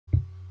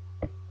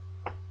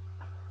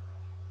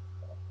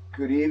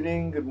Good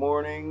evening, good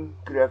morning,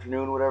 good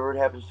afternoon, whatever it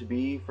happens to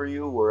be for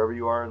you, wherever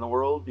you are in the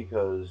world,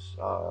 because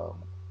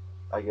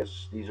I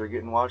guess these are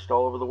getting watched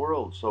all over the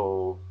world.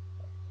 So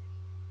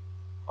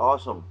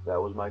awesome.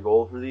 That was my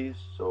goal for these.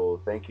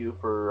 So thank you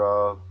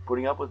for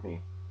putting up with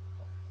me.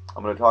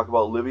 I'm going to talk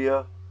about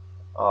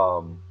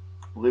um,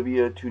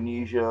 Libya,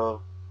 Tunisia,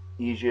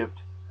 Egypt.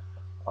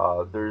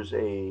 There's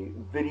a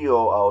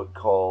video out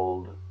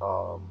called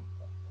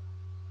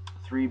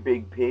Three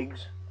Big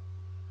Pigs,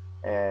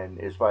 and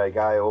it's by a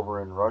guy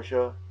over in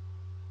Russia.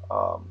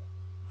 Um,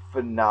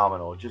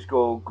 Phenomenal. Just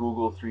go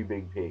Google Three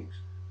Big Pigs.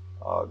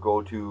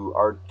 Go to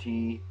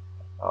RT,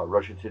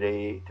 Russia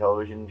Today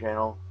television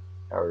channel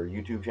or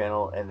YouTube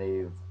channel, and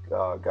they've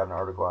got an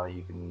article on it.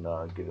 You can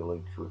get a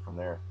link to it from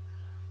there.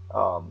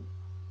 Um,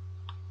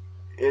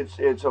 it's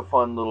a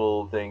fun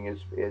little thing.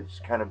 It's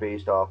kind of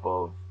based off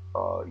of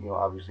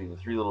obviously the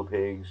Three Little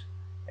Pigs,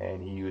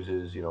 and he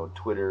uses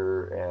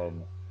Twitter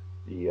and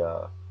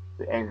the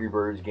Angry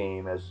Birds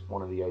game as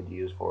one of the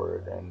ideas for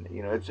it. And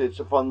it's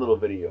a fun little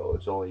video.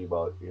 It's only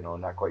about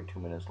not quite 2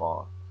 minutes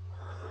long.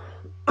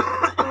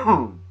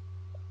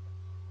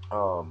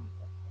 um,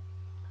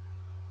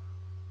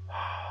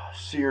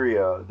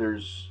 Syria,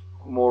 there's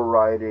more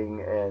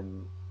rioting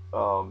and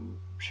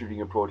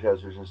shooting of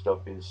protesters and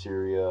stuff in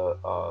Syria.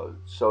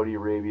 Saudi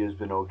Arabia has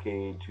been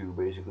okay to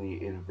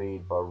basically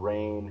invade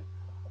Bahrain.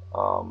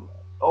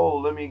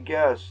 Oh, let me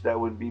guess, that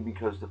would be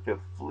because the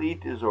Fifth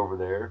Fleet is over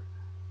there.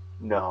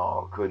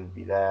 No, couldn't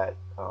be that.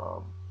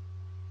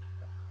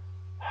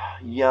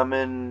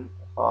 Yemen,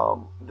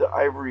 the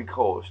Ivory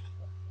Coast.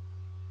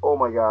 Oh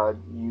my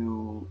God,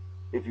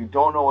 if you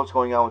don't know what's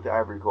going on with the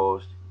Ivory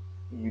Coast,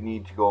 you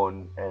need to go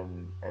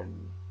and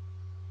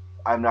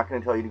I'm not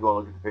going to tell you to go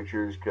and look at the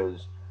pictures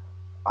because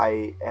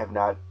I have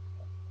not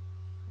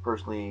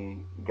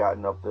personally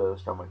gotten up the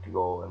stomach to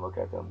go and look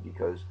at them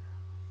because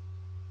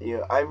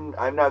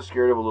I'm not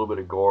scared of a little bit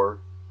of gore,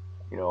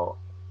 you know,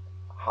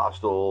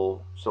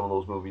 Hostel, some of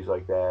those movies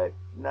like that.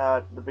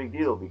 Not the big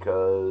deal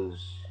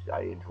because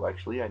I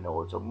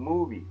know it's a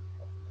movie.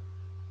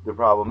 The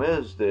problem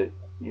is that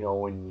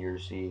when you're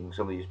seeing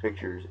some of these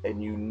pictures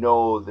and you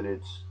know that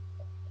it's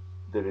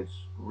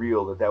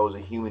real, that was a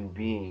human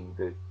being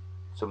that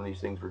some of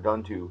these things were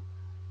done to.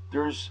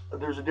 There's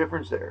a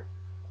difference there,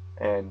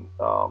 and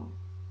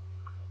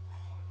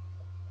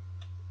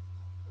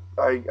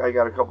I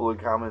got a couple of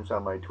comments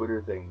on my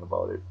Twitter thing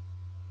about it,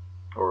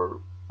 or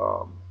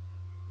um,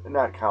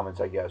 not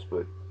comments, I guess,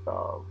 but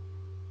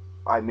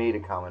I made a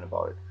comment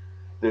about it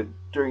that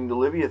during the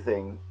Libya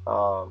thing,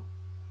 or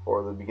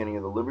the beginning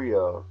of the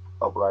Libya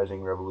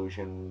uprising,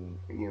 revolution,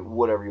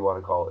 whatever you want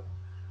to call it.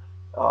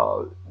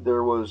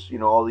 There was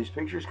all these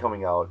pictures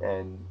coming out,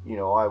 and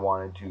I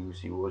wanted to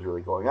see what was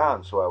really going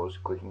on, so I was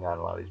clicking on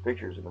a lot of these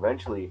pictures, and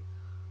eventually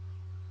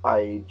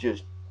I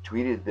just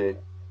tweeted that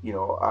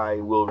I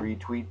will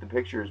retweet the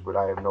pictures, but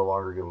I am no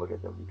longer going to look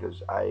at them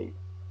because I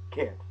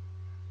can't.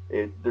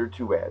 They're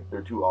too bad.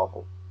 They're too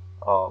awful.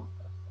 Um,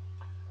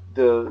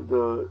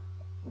 the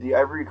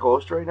Ivory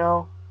Coast right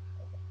now,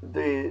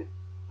 the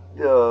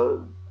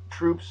the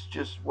troops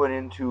just went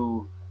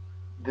into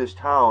this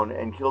town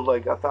and killed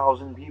like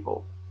 1,000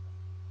 people,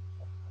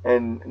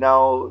 and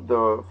now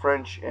the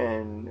French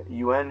and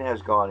UN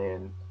has gone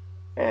in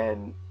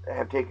and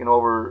have taken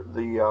over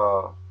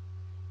the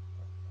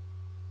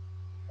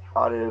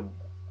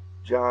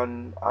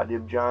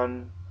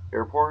Adibjan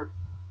airport.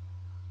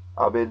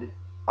 Abid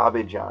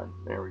Abidjan.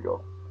 There we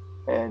go.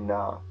 And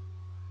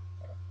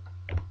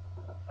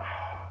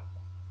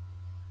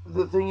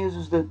the thing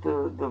is that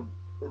the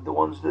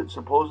ones that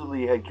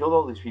supposedly had killed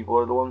all these people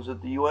are the ones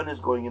that the UN is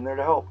going in there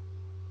to help.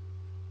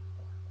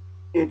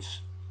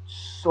 It's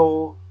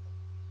so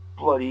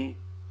bloody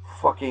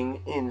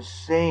fucking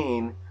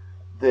insane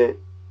that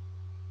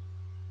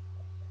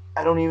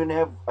I don't even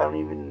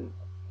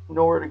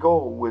know where to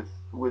go with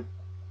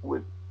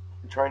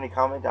trying to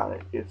comment on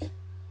it.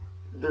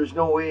 There's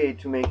no way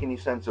to make any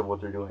sense of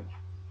what they're doing.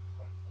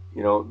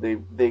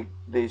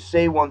 They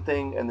say one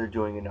thing and they're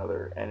doing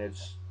another, and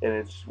it's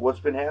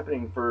what's been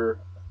happening for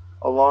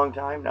a long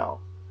time now.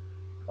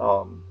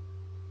 Um,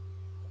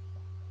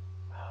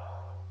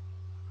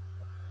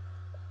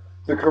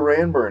 the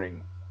Koran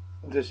burning.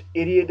 This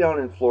idiot down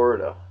in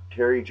Florida,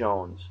 Terry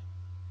Jones,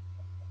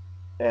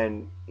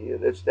 and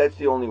that's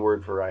the only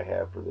word for I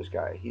have for this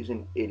guy. He's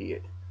an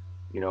idiot.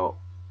 You know,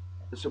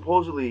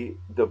 supposedly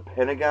the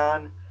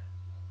Pentagon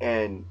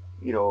and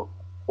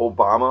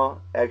Obama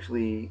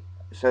actually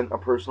sent a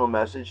personal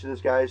message to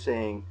this guy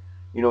saying,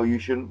 you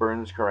shouldn't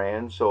burn this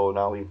Quran. So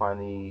now he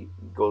finally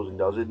goes and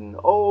does it, and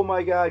oh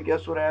my God,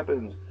 guess what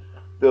happens?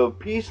 The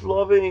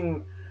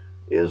peace-loving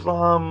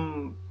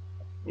Islam,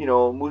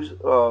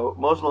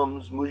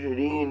 Muslims,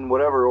 Mujahideen,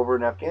 whatever, over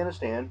in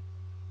Afghanistan,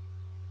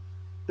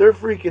 they're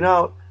freaking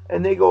out,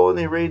 and they go and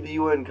they raid the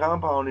UN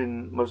compound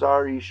in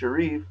Mazar-e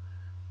Sharif,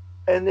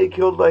 and they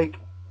killed like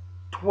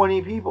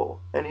 20 people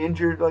and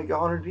injured like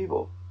 100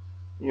 people.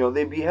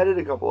 They beheaded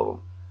a couple of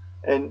them.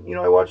 And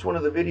I watched one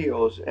of the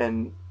videos,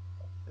 and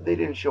They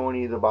didn't show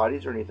any of the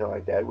bodies or anything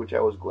like that, which I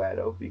was glad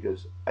of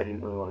because I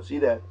didn't really want to see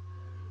that.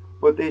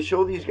 But they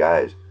show these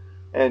guys,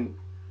 and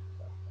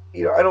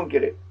I don't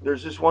get it.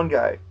 There's this one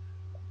guy,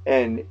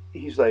 and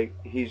he's like,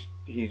 he's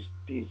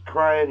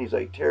crying, he's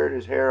like tearing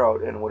his hair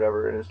out and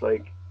whatever, and it's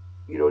like,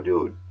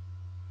 dude,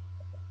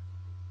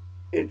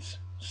 it's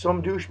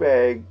some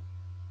douchebag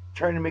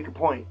trying to make a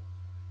point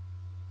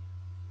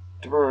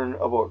to burn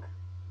a book.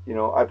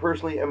 I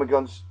personally am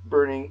against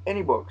burning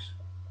any books,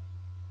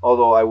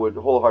 although I would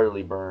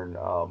wholeheartedly burn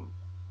um,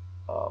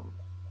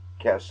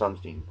 Cass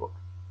Sunstein's book.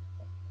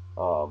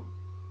 Um,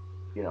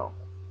 you know,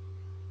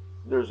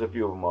 there's a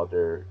few of them out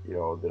there,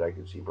 that I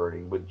could see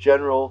burning. But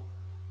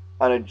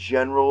on a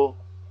general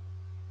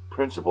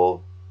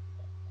principle,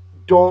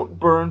 don't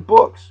burn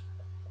books.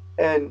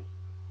 And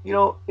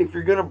if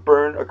you're gonna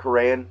burn a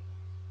Quran,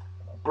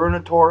 burn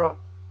a Torah,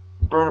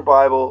 burn a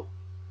Bible,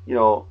 you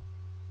know,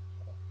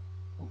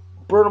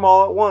 burn them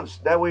all at once.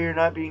 That way you're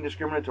not being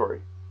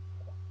discriminatory.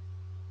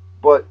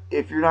 But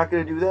if you're not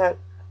going to do that,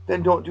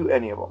 then don't do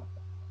any of them.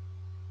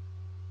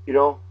 You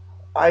know,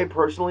 I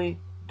personally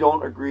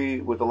don't agree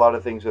with a lot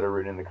of things that are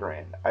written in the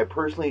Quran. I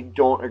personally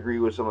don't agree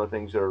with some of the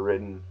things that are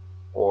written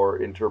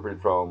or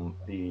interpreted from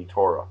the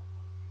Torah.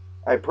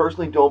 I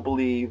personally don't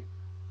believe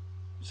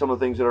some of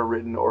the things that are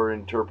written or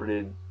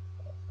interpreted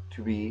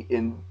to be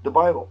in the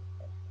Bible.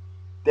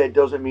 That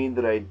doesn't mean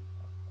that I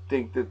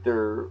think that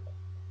there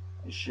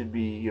should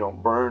be,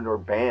 burned or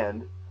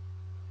banned.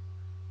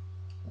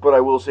 But I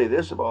will say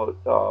this about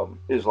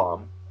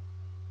Islam: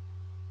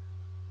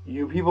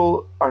 you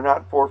people are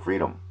not for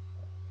freedom.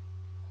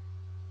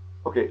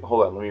 Okay,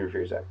 hold on. Let me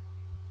rephrase that.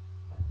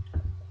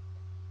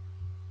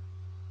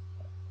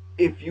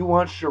 If you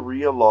want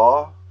Sharia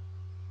law,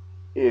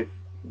 if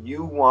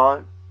you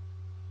want,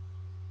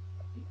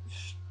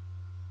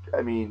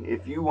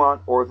 if you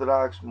want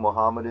Orthodox,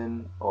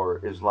 Mohammedan,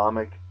 or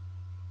Islamic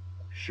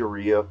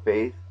Sharia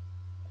faith,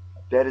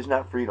 that is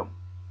not freedom.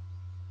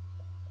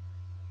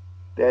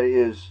 That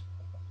is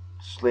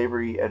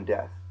slavery and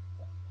death.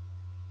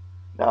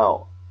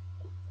 Now,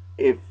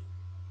 if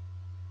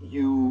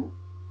you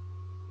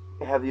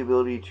have the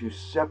ability to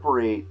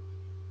separate,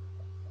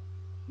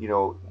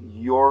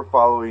 your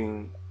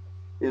following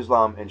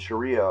Islam and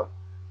Sharia,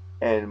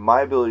 and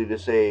my ability to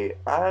say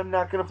I'm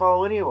not going to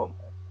follow any of them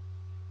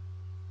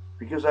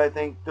because I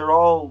think they're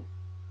all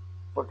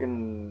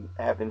fucking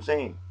half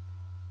insane,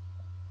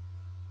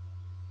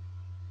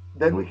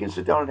 then we can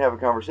sit down and have a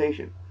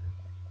conversation.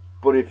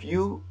 But if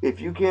you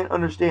can't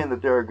understand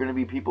that there are going to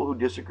be people who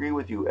disagree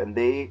with you and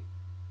they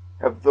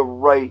have the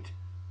right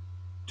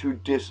to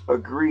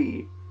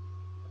disagree,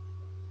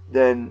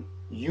 then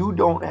you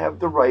don't have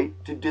the right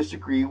to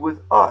disagree with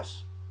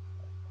us.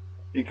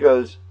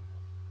 Because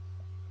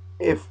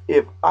if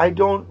I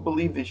don't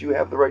believe that you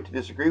have the right to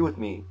disagree with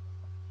me,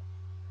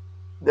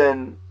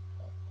 then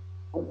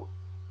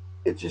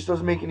it just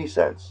doesn't make any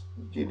sense.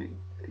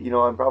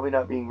 I'm probably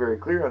not being very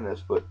clear on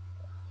this, but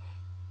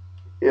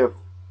if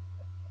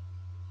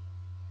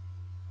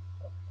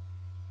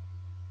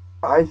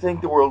I think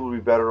the world would be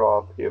better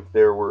off if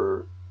there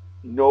were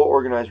no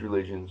organized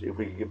religions, if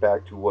we could get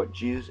back to what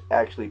Jesus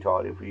actually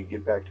taught, if we could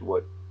get back to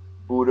what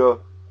Buddha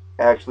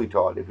actually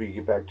taught, if we could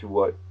get back to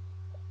what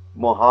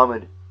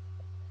Muhammad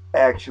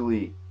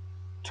actually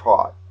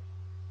taught,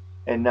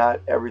 and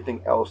not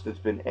everything else that's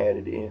been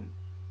added in.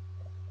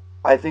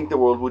 I think the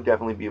world would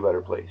definitely be a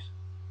better place.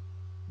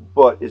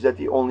 But is that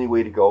the only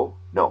way to go?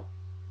 No.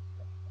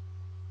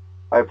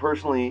 I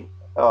personally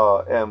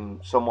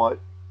am somewhat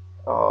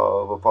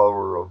of a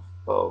follower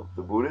of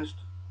the Buddhist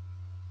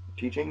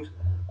teachings.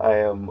 I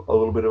am a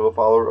little bit of a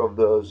follower of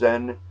the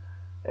Zen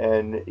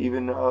and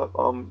even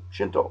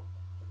Shinto.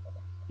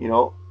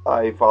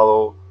 I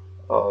follow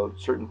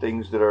certain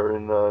things that are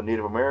in the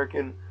Native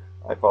American.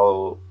 I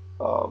follow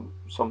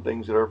some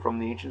things that are from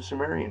the ancient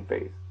Sumerian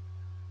faith.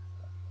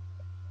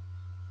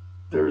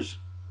 There's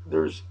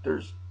there's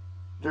there's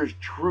there's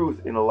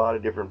truth in a lot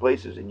of different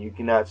places, and you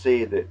cannot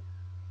say that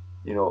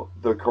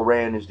the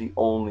Quran is the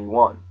only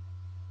one.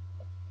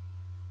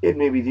 It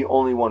may be the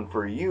only one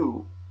for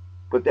you,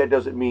 but that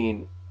doesn't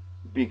mean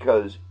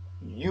because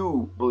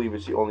you believe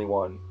it's the only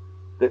one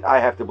that I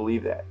have to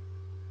believe that.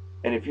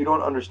 And if you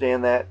don't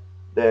understand that,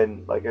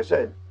 then like I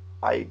said,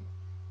 I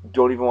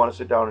don't even want to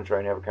sit down and try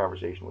and have a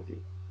conversation with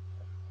you,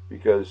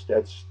 because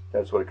that's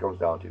what it comes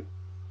down to.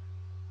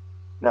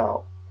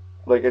 Now,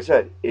 like I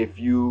said, if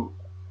you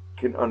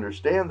can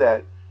understand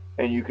that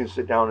and you can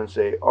sit down and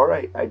say, all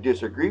right, I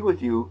disagree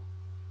with you,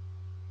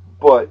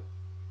 but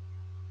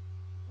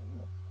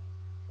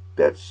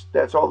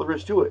that's all there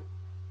is to it.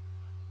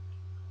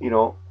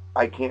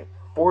 I can't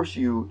force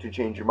you to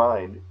change your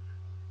mind,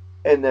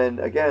 and then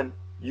again,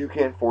 you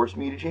can't force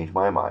me to change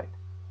my mind.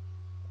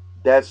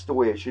 That's the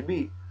way it should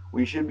be.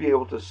 We should be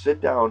able to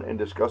sit down and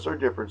discuss our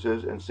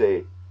differences and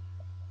say,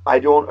 I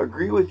don't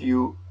agree with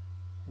you,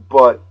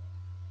 but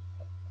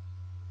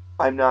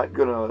I'm not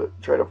going to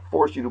try to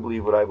force you to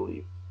believe what I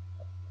believe,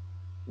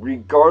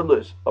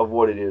 regardless of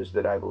what it is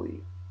that I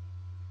believe.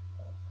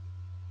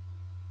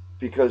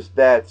 Because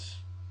that's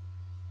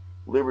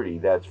liberty,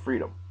 that's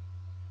freedom,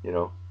 you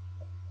know.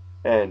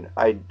 And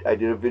I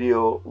did a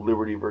video,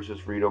 liberty versus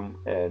freedom,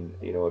 and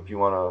if you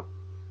wanna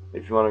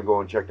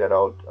go and check that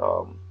out,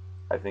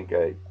 I think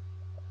I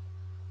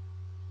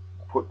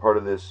put part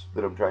of this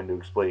that I'm trying to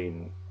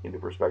explain into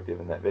perspective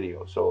in that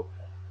video. So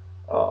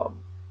um,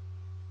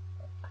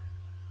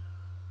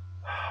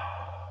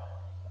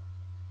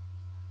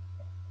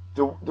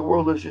 the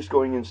world is just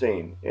going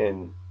insane,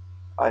 and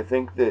I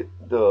think that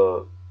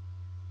the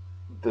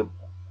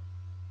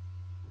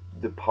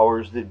the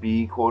powers that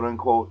be, quote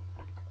unquote,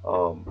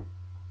 um,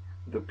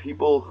 the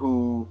people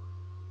who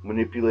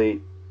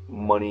manipulate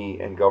money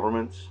and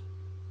governments,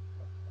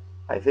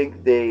 I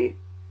think they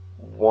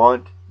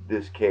want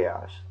this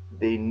chaos.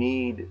 They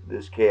need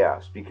this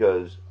chaos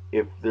because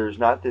if there's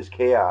not this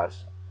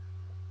chaos,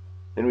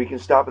 then we can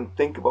stop and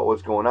think about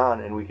what's going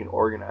on and we can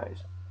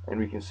organize and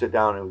we can sit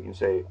down and we can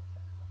say,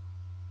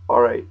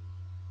 all right,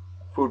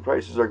 food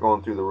prices are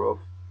going through the roof,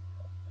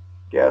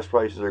 gas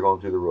prices are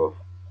going through the roof.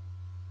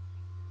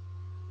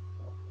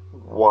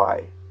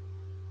 Why?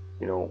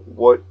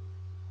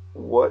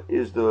 What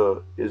is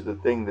the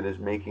thing that is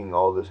making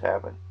all this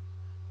happen?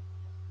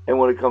 And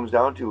what it comes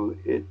down to,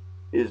 it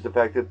is the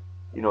fact that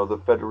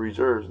the Federal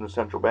Reserves and the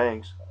central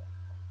banks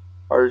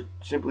are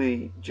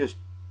simply just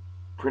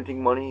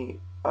printing money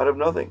out of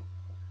nothing,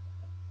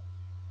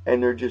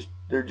 and they're just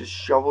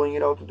shoveling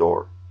it out the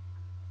door.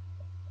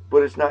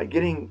 But it's not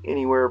getting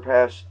anywhere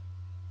past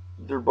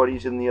their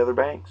buddies in the other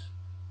banks.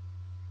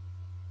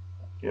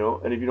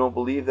 And if you don't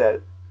believe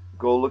that,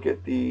 go look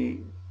at the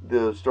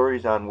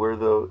stories on where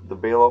the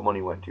bailout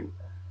money went to.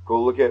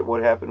 Go look at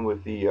what happened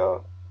with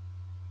the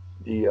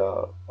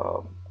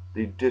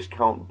the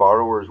discount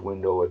borrowers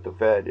window at the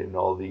Fed and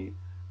all the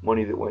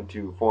money that went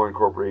to foreign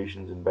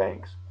corporations and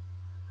banks.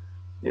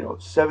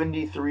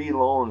 73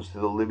 loans to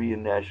the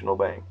Libyan National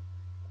Bank.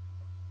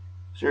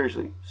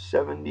 Seriously,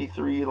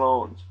 73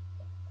 loans.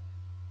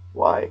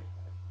 Why?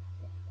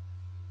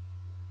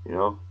 You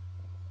know,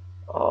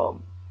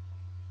 um,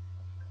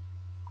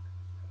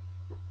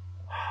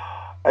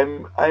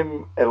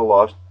 I'm at a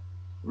loss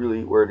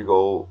really where to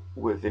go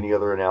with any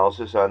other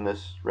analysis on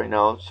this right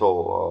now.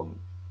 So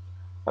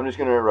I'm just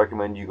going to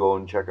recommend you go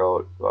and check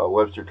out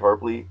Webster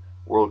Tarpley,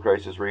 World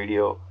Crisis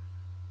Radio.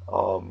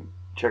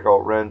 Check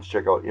out Rents,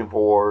 check out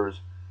Infowars,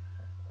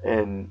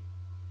 and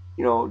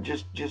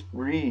just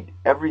read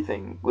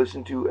everything,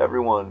 listen to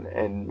everyone,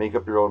 and make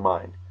up your own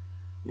mind.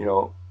 You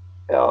know,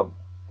 uh,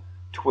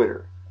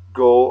 Twitter,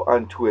 go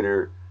on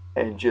Twitter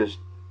and just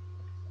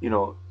you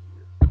know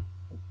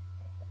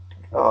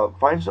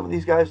find some of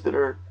these guys that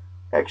are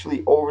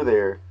actually over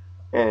there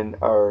and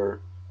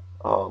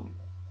um,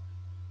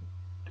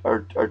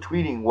 are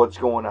tweeting what's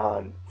going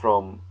on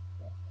from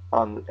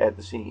on at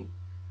the scene.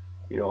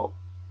 You know,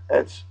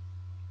 that's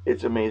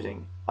it's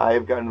amazing.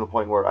 I've gotten to the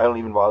point where I don't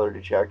even bother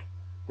to check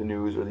the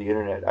news or the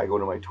internet. I go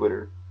to my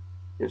Twitter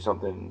if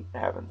something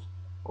happens,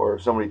 or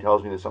if somebody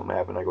tells me that something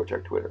happened, I go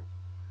check Twitter.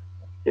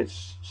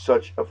 It's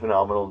such a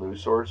phenomenal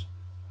news source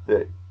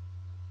that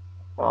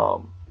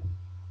um,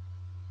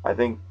 I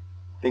think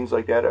things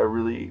like that are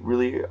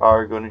really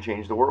are going to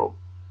change the world.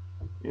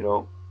 You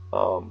know,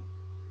 um,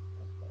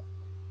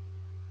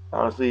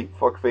 honestly,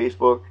 fuck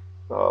Facebook,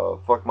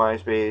 fuck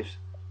MySpace.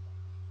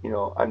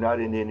 I'm not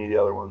into any of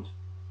the other ones.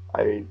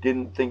 I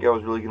didn't think I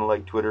was really gonna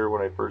like Twitter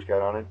when I first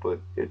got on it,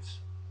 but it's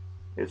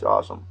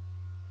awesome.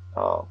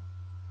 Uh,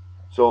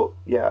 so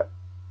yeah,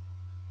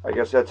 I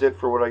guess that's it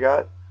for what I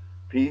got.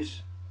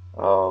 Peace.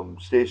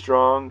 Stay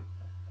strong.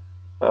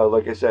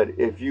 Like I said,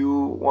 if you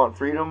want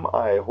freedom,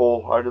 I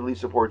wholeheartedly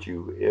support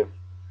you. If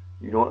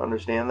you don't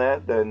understand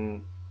that,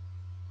 then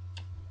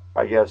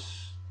I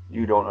guess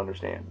you don't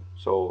understand.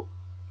 So,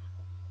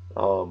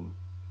 um,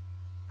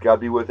 God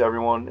be with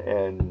everyone,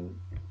 and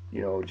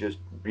just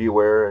be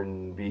aware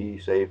and be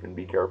safe and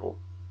be careful.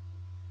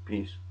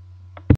 Peace.